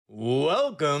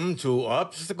Welcome to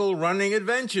Obstacle Running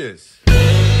Adventures. Make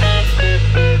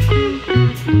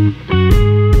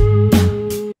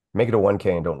it a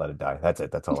 1K and don't let it die. That's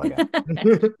it. That's all I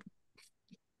got.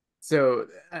 So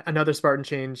another Spartan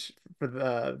change for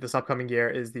this upcoming year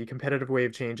is the competitive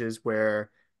wave changes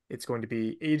where it's going to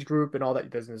be age group and all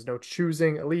that. There's no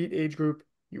choosing elite age group.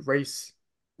 You race.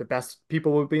 The best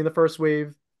people will be in the first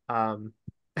wave. Um,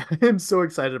 I'm so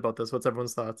excited about this. What's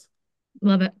everyone's thoughts?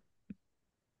 Love it.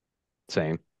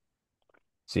 Same.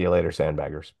 See you later,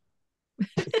 sandbaggers.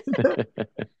 I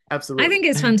Absolutely. think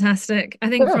it's fantastic. I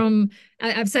think Yeah.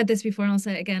 I've said this before and I'll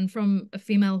say it again, from a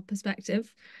female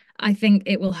perspective, I think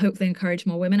it will hopefully encourage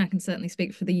more women. I can certainly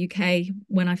speak for the UK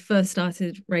when I first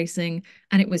started racing,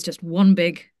 and it was just one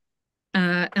big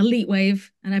elite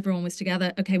wave and everyone was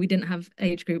together. Okay, we didn't have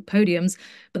age group podiums,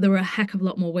 but there were a heck of a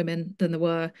lot more women than there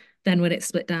were then when it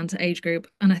split down to age group.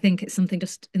 And I think it's something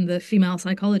just in the female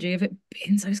psychology of it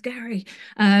being so scary.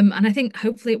 And I think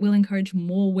hopefully it will encourage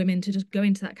more women to just go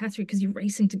into that category because you're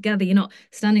racing together. You're not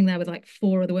standing there with like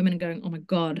four other women and going, oh my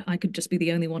God, I could just be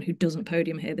the only one who doesn't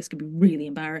podium here. This could be really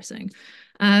embarrassing.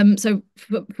 So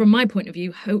from my point of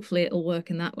view, hopefully it'll work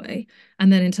in that way.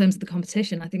 And then in terms of the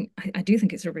competition, I do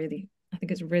think it's a really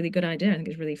good idea. I think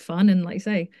it's really fun. And like you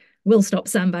say, will stop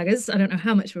sandbaggers. I don't know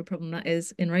how much of a problem that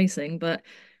is in racing, but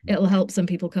it'll help some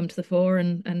people come to the fore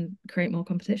and create more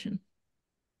competition.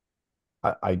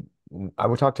 I, I I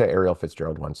would talk to Ariel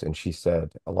Fitzgerald once, and she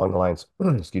said along the lines,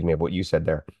 excuse me, of what you said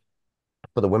there.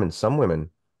 For the women, some women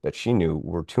that she knew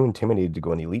were too intimidated to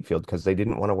go in the elite field because they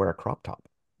didn't want to wear a crop top.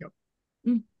 Yep.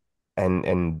 Mm.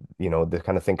 And the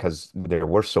kind of thing, because there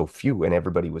were so few and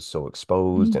everybody was so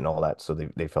exposed Mm. and all that, so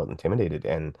they felt intimidated.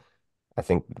 And I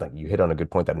think like you hit on a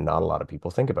good point that not a lot of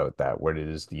people think about that, where it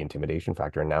is the intimidation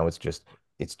factor. And now it's just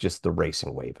the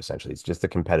racing wave, essentially. It's just the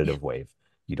Yeah. competitive wave.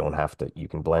 You don't have to, you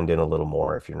can blend in a little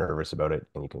more if you're nervous about it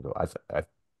and you can go. I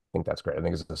think that's great. I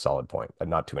think it's a solid point that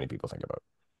not too many people think about.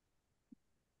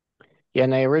 Yeah,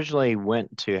 and they originally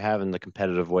went to having the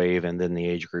competitive wave and then the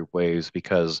age group waves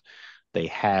because they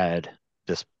had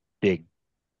this big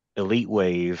elite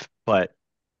wave, but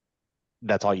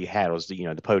that's all you had was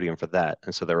the podium for that.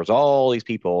 And so there was all these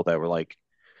people that were like,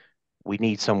 we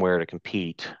need somewhere to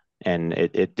compete. And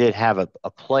it did have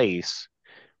a place,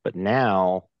 but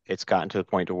now it's gotten to the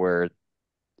point to where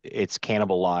it's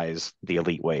cannibalized the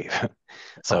elite wave. Oh,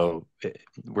 So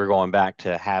we're going back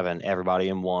to having everybody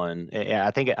in one. Yeah,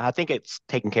 I think it's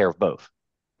taking care of both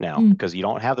now Mm. because you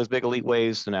don't have those big elite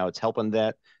waves, so now it's helping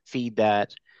that feed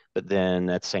that, but then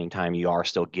at the same time you are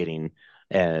still getting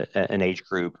an age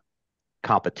group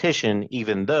competition,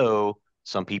 even though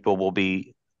some people will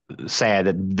be sad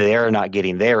that they're not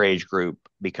getting their age group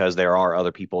because there are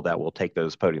other people that will take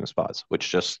those podium spots, which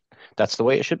just that's the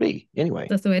way it should be anyway.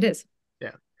 That's the way it is.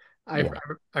 Yeah. I yeah.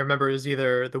 I remember it was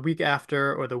either the week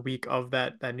after or the week of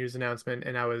that news announcement,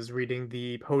 and I was reading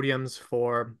the podiums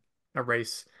for a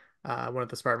race, one of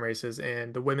the Spartan races,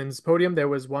 and the women's podium, there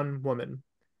was one woman.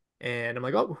 And I'm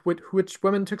like, oh, which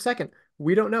woman took second?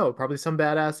 We don't know. Probably some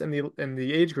badass in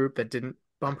the age group that didn't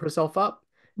bump herself up.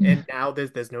 And Mm. now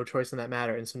there's no choice in that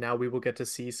matter. And so now we will get to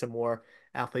see some more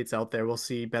athletes out there. We'll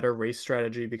see better race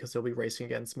strategy because they'll be racing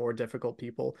against more difficult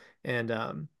people. And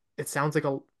it sounds like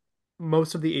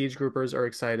most of the age groupers are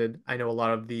excited. I know a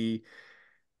lot of the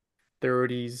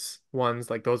 30s ones,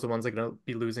 like those are the ones that are going to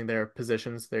be losing their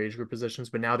positions, their age group positions,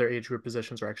 but now their age group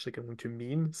positions are actually going to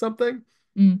mean something.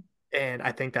 Mm. And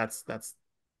I think that's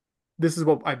this is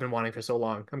what I've been wanting for so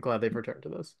long. I'm glad they've returned to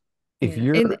this. If Yeah.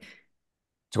 you're,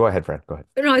 go ahead, Fran, go ahead.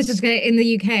 No, I was just going in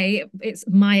the UK, it's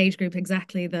my age group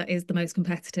exactly that is the most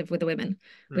competitive with the women,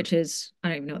 Hmm. which is, I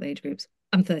don't even know what the age groups.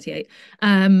 I'm 38.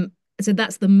 So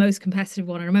that's the most competitive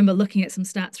one. I remember looking at some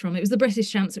stats from it was the British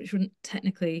champs, which wouldn't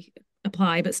technically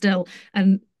apply, but still,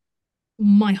 and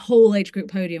my whole age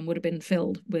group podium would have been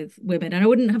filled with women and I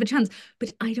wouldn't have a chance,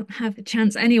 but I don't have a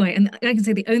chance anyway. And I can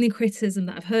say the only criticism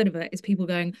that I've heard of it is people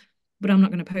going, but I'm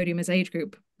not going to podium as age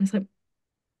group. And it's like,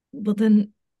 well,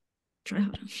 then try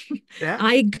hard. Yeah.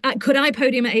 I could I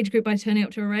podium at age group by turning up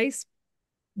to a race?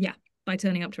 Yeah, by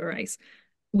turning up to a race,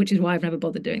 which is why I've never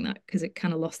bothered doing that because it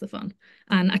kind of lost the fun.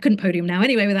 And I couldn't podium now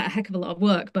anyway without a heck of a lot of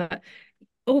work. But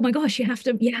oh my gosh, you have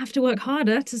to work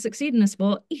harder to succeed in a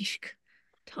sport. Eesh,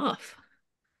 tough.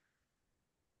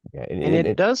 Yeah, And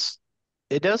it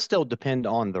does still depend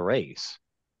on the race.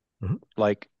 mhm.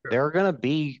 Like Sure.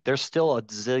 there's still a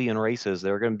zillion races.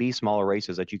 There are going to be smaller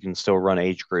races that you can still run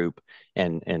age group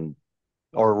and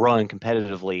or run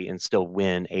competitively and still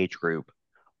win age group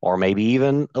or maybe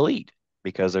even elite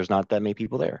because there's not that many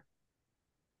people there.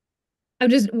 I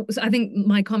think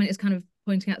my comment is kind of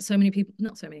pointing out so many people,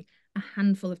 not so many, a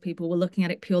handful of people were looking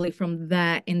at it purely from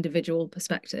their individual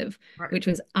perspective, Right. which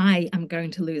was, I am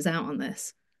going to lose out on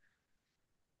this.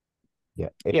 Yeah.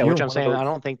 If Yeah, you're which I'm one of saying I those,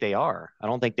 don't think they are. I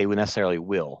don't think they would necessarily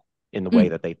will in the way Mm,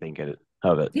 that they think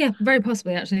of it. yeah, very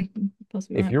possibly, actually.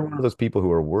 Possibly if right. you're one of those people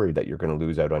who are worried that you're going to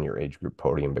lose out on your age group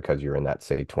podium because you're in that,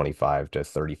 say, 25 to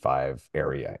 35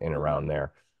 area in around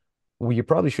there, well, you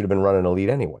probably should have been running elite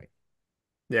anyway.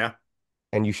 Yeah.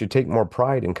 And you should take more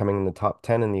pride in coming in the top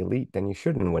 10 in the elite than you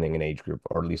should in winning an age group,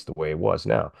 or at least the way it was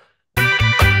now.